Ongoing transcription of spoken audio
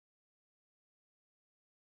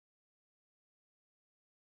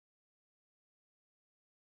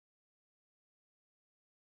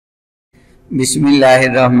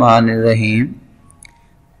Bismillahirrahmanirrahim.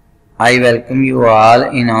 I welcome you all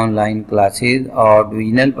in online classes of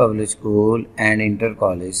Divisional Public School and Inter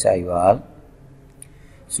College Sahiwal.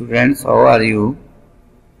 Students, how are you?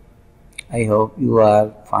 I hope you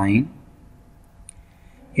are fine.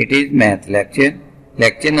 It is math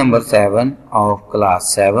lecture number 7 of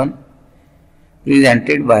class 7,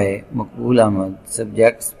 presented by Maqbool Ahmad,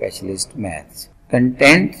 subject specialist maths.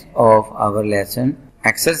 Contents of our lesson: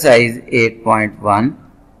 exercise 8.1,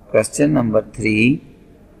 question number 3,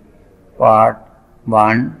 part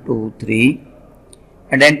 1, 2, 3,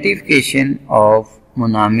 identification of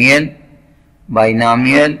monomial,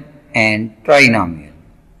 binomial and trinomial.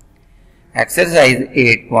 Exercise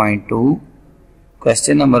 8.2,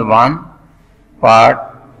 question number 1, part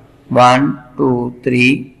 1, 2,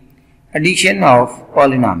 3, addition of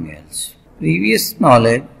polynomials. Previous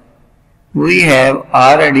knowledge, we have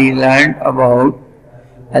already learned about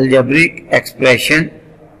algebraic expression,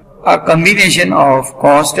 a combination of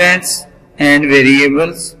constants and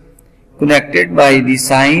variables connected by the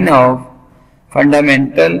sign of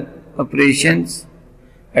fundamental operations.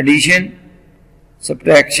 Addition,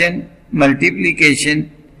 subtraction, multiplication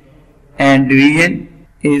and division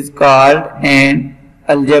is called an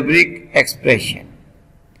algebraic expression.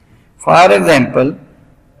 For example,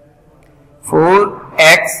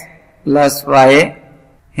 4x plus y.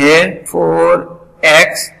 Here 4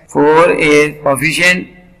 is coefficient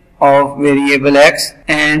of variable x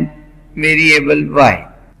and variable y.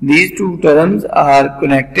 These two terms are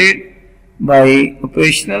connected by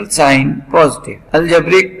operational sign positive.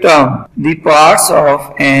 Algebraic term: the parts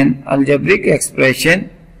of an algebraic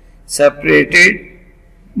expression separated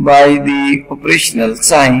by the operational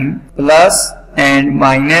sign plus and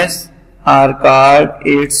minus are called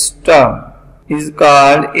its terms.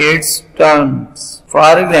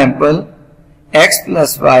 For example, x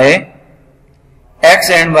plus y, x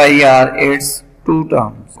and y are its two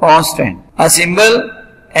terms. Constant: a symbol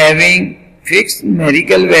having fixed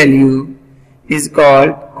numerical value is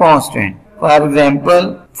called constant. For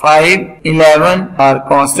example, 5, 11 are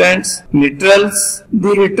constants. Literals: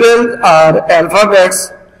 the literals are alphabets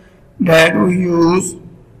that we use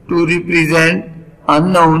to represent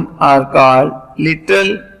unknown are called literal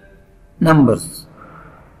numbers.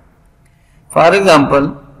 For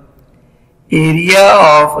example, area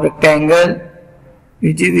of rectangle,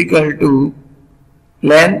 which is equal to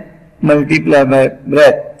length multiplied by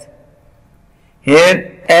breadth.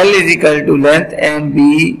 Here L is equal to length and B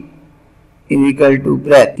is equal to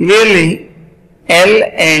breadth. Clearly L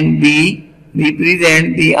and B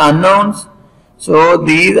represent the unknowns, so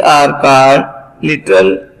these are called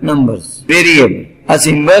literal numbers. Variable: a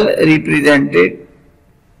symbol represented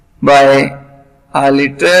by a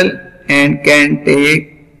literal and can take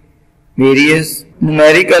various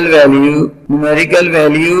numerical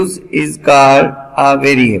values is called a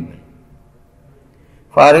variable.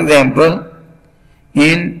 For example,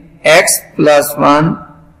 in x plus 1,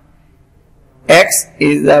 x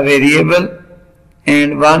is a variable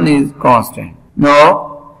and 1 is constant.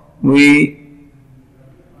 Now we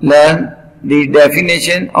learn the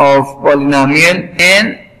definition of polynomial: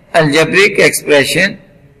 an algebraic expression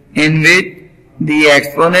in which the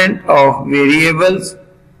exponent of variables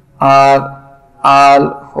are all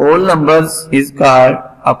whole numbers is called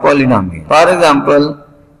a polynomial. For example,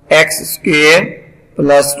 x square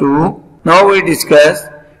plus 2. Now we discuss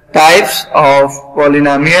types of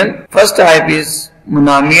polynomial. First type is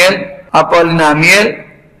monomial. A polynomial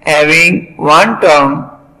having one term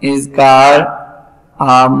is called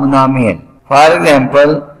a monomial. For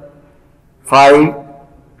example, 5,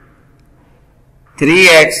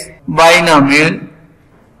 3x. Binomial: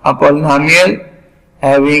 a polynomial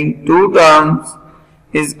having two terms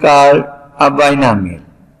is called a binomial.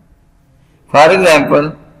 For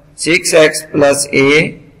example, 6x plus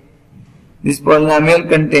a. This polynomial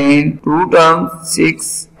contains two terms,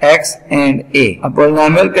 6x and a. A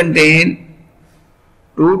polynomial containing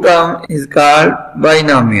two terms is called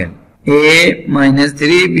binomial. A minus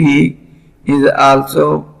 3b is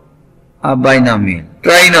also a binomial.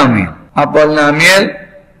 Trinomial: a polynomial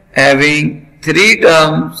having three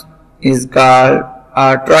terms is called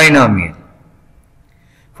a trinomial.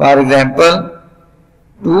 For example,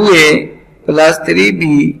 2a plus 3b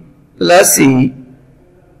plus c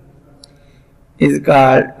is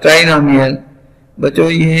called trinomial. बच्चों,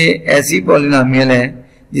 ये ऐसी polynomial है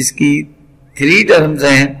जिसकी 3 terms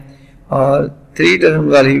हैं और 3 terms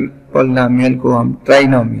वाली polynomial को हम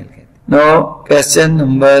ट्राइनोमियल कहते हैं. Now question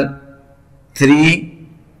number 3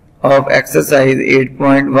 of exercise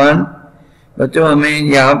 8.1. बच्चों, हमें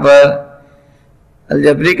यहाँ पर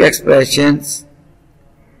algebraic expressions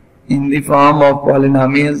in the form of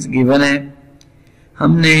polynomials given है।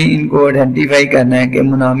 हमने इनको आइडेंटिफाई करना है कि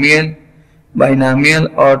मोनोमियल, बाइनोमियल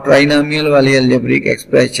और ट्राइनोमियल वाली अलजेब्रिक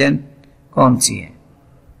एक्सप्रेशन कौन सी है।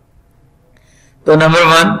 तो number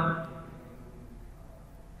 1,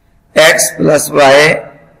 x plus y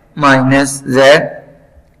minus z,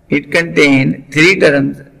 it contain 3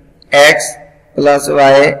 terms x plus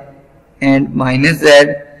y and minus z।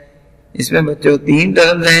 इसमें बच्चों 3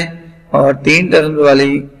 टर्म्स हैं और 3 टर्म्स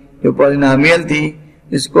वाली जो पॉलिनोमियल थी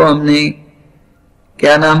इसको हमने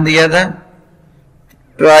क्या नाम दिया था,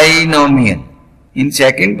 trinomial. In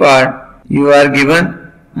second part you are given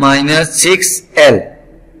 -6l।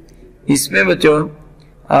 इसमें बच्चों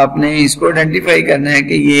आपने इसको आइडेंटिफाई करना है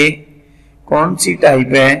कि ये कौन सी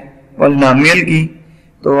टाइप है पॉलिनोमियल की।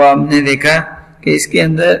 तो आपने देखा कि इसके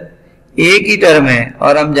अंदर एक ही टर्म है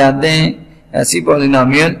और हम जानते हैं ऐसी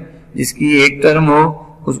पॉलिनोमियल जिसकी एक टर्म हो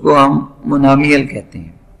उसको हम मोनोमियल कहते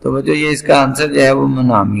हैं। तो बच्चों ये इसका आंसर जो है वो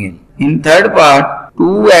monomial. In third part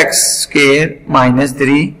 2x² -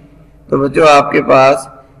 3। तो बच्चों आपके पास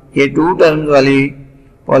ये 2 टर्म्स वाली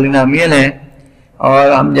पॉलिनोमियल है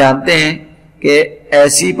और हम जानते हैं कि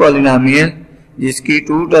ऐसी पॉलिनोमियल जिसकी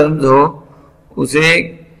 2 टर्म्स हो उसे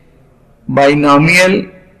बाइनोमियल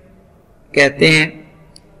कहते हैं।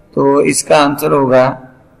 तो इसका आंसर होगा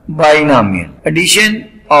binomial. Addition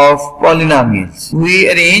of polynomials, we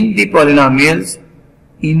arrange the polynomials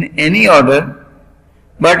in any order,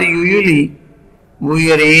 but usually we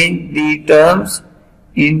arrange the terms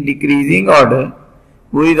in decreasing order.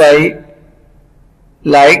 We write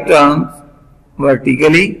like terms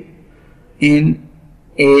vertically in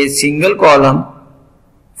a single column.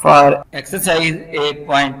 For exercise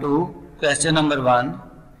 8.2, question number 1,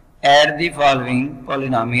 add the following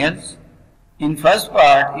polynomials. In first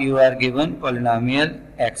part you are given polynomial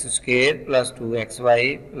x² plus 2xy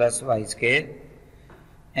plus y square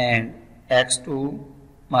and x2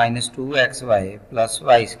 minus 2xy plus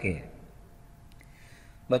y square।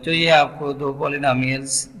 बच्चों ये आपको 2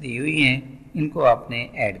 polynomials दी हुई हैं, इनको आपने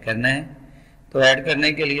add करना है। तो ऐड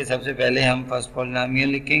करने के लिए सबसे पहले हम फर्स्ट पॉलिनोमियल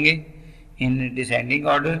लिखेंगे in descending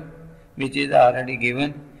order which is already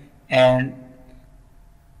given, and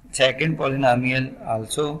second polynomial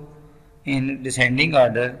also in descending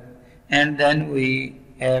order, and then we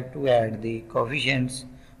have to add the coefficients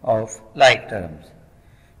of like terms.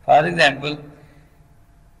 For example,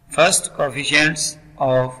 first coefficients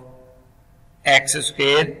of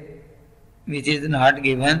x² which is not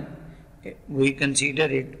given, we consider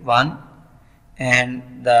it 1, and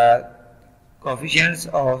the coefficients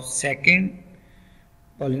of second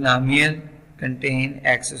polynomial contain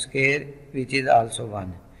x² which is also 1.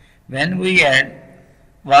 When we add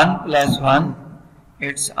 1 plus 1,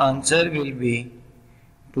 its answer will be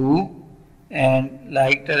 2, and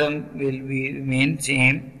like term will be remain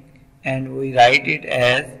same, and we write it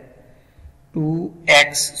as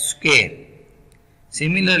 2x².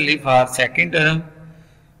 Similarly, for second term,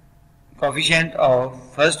 coefficient of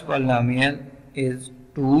first polynomial is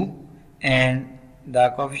 2 and the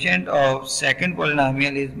coefficient of second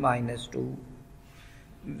polynomial is -2.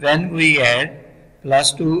 When we add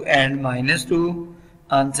 +2 and -2,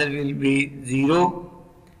 answer will be 0,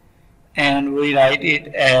 and we write it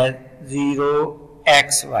as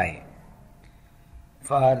 0xy.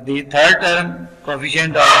 For the third term,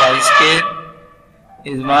 coefficient of y²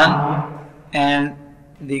 is 1 and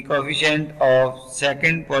the coefficient of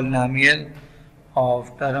second polynomial of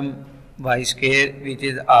term y² which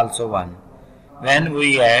is also 1. When we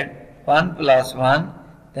add 1 plus 1,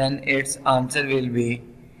 then its answer will be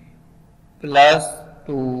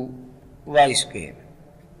 +2y².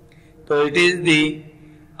 So it is the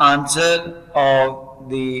answer of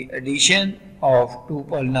the addition of 2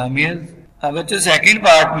 polynomials. अब बच्चों second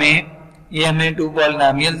part में ये हमें 2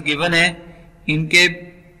 polynomials given है,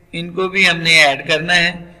 इनको भी हमने add करना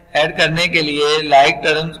है। ऐड करने के लिए लाइक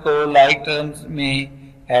टर्म्स को लाइक टर्म्स में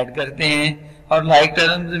ऐड करते हैं और लाइक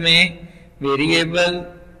टर्म्स में वेरिएबल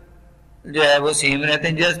जो है वो सेम रहते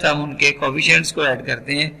हैं, जस्ट हम उनके कोएफिशिएंट्स को ऐड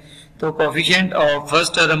करते हैं। तो coefficient of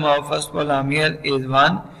first term of first polynomial is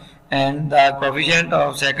 1 and the coefficient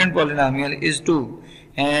of second polynomial is 2,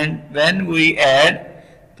 and when we add,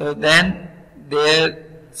 so then their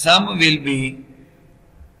sum will be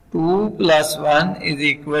 2 plus 1 is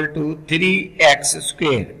equal to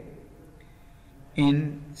 3x². In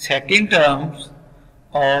second terms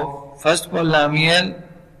of first polynomial,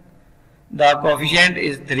 the coefficient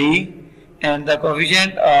is 3 and the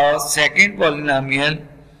coefficient of second polynomial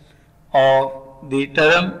of the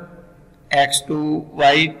term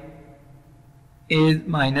x2y is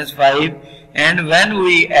 -5, and when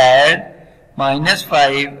we add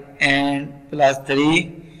 -5 and +3,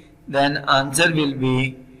 then answer will be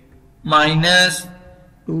minus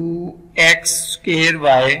 2x square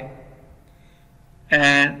y,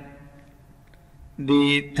 and the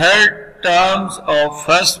third terms of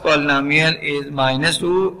first polynomial is minus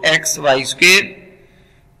 2xy square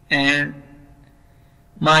and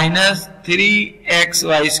minus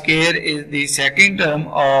 3xy square is the second term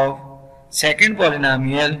of second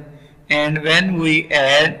polynomial, and when we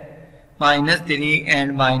add minus 3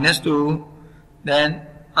 and minus 2 then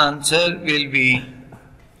answer will be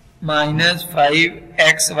minus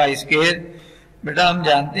 5xy square. बेटा हम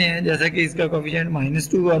जानते हैं जैसा कि इसका coefficient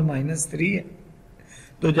 -2 और -3 है,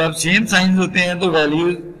 तो जब सेम साइंस होते हैं तो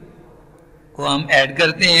वैल्यूज को हम ऐड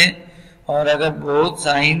करते हैं, और अगर बोथ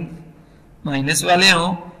साइन माइनस वाले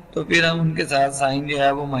हों तो फिर हम उनके साथ साइन जो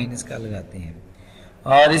है वो माइनस का लगाते हैं।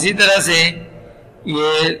 और इसी तरह से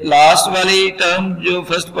ये लास्ट वाली टर्म जो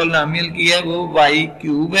फर्स्ट पॉलिनोमियल की है वो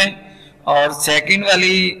y³ है, और सेकंड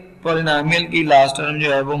वाली पॉलिनोमियल की लास्ट टर्म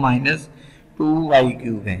जो है वो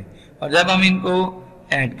 -2y³ है। और जब हम इनको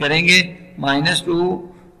ऐड करेंगे -2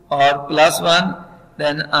 और +1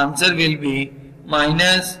 then answer will be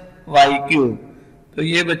 -y³। तो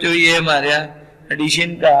ये बच्चों ये हमारा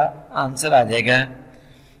एडिशन का आंसर आ जाएगा।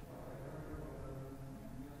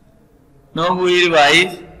 Now we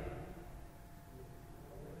revise.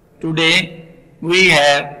 Today we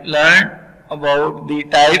have learned about the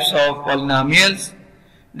types of polynomials,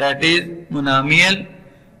 that is monomial,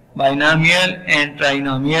 binomial and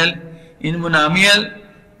trinomial. In monomial,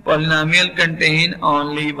 polynomial contain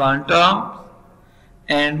only one term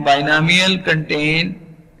and binomial contain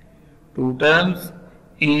two terms.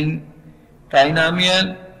 In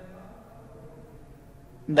trinomial,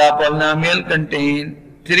 the polynomial contain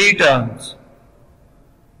three terms.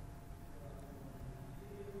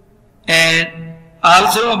 And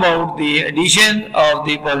also about the addition of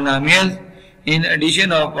the polynomials. In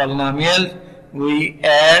addition of polynomials, we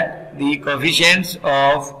add the coefficients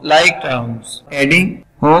of like terms. Adding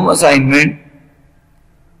home assignment,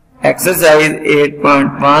 exercise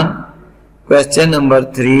 8.1, question number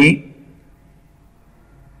 3,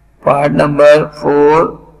 part number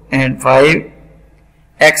 4 and 5,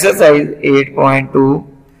 exercise 8.2,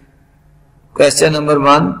 question number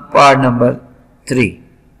 1, part number 3.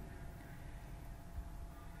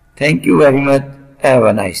 Thank you very much. Have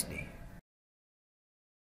a nice day.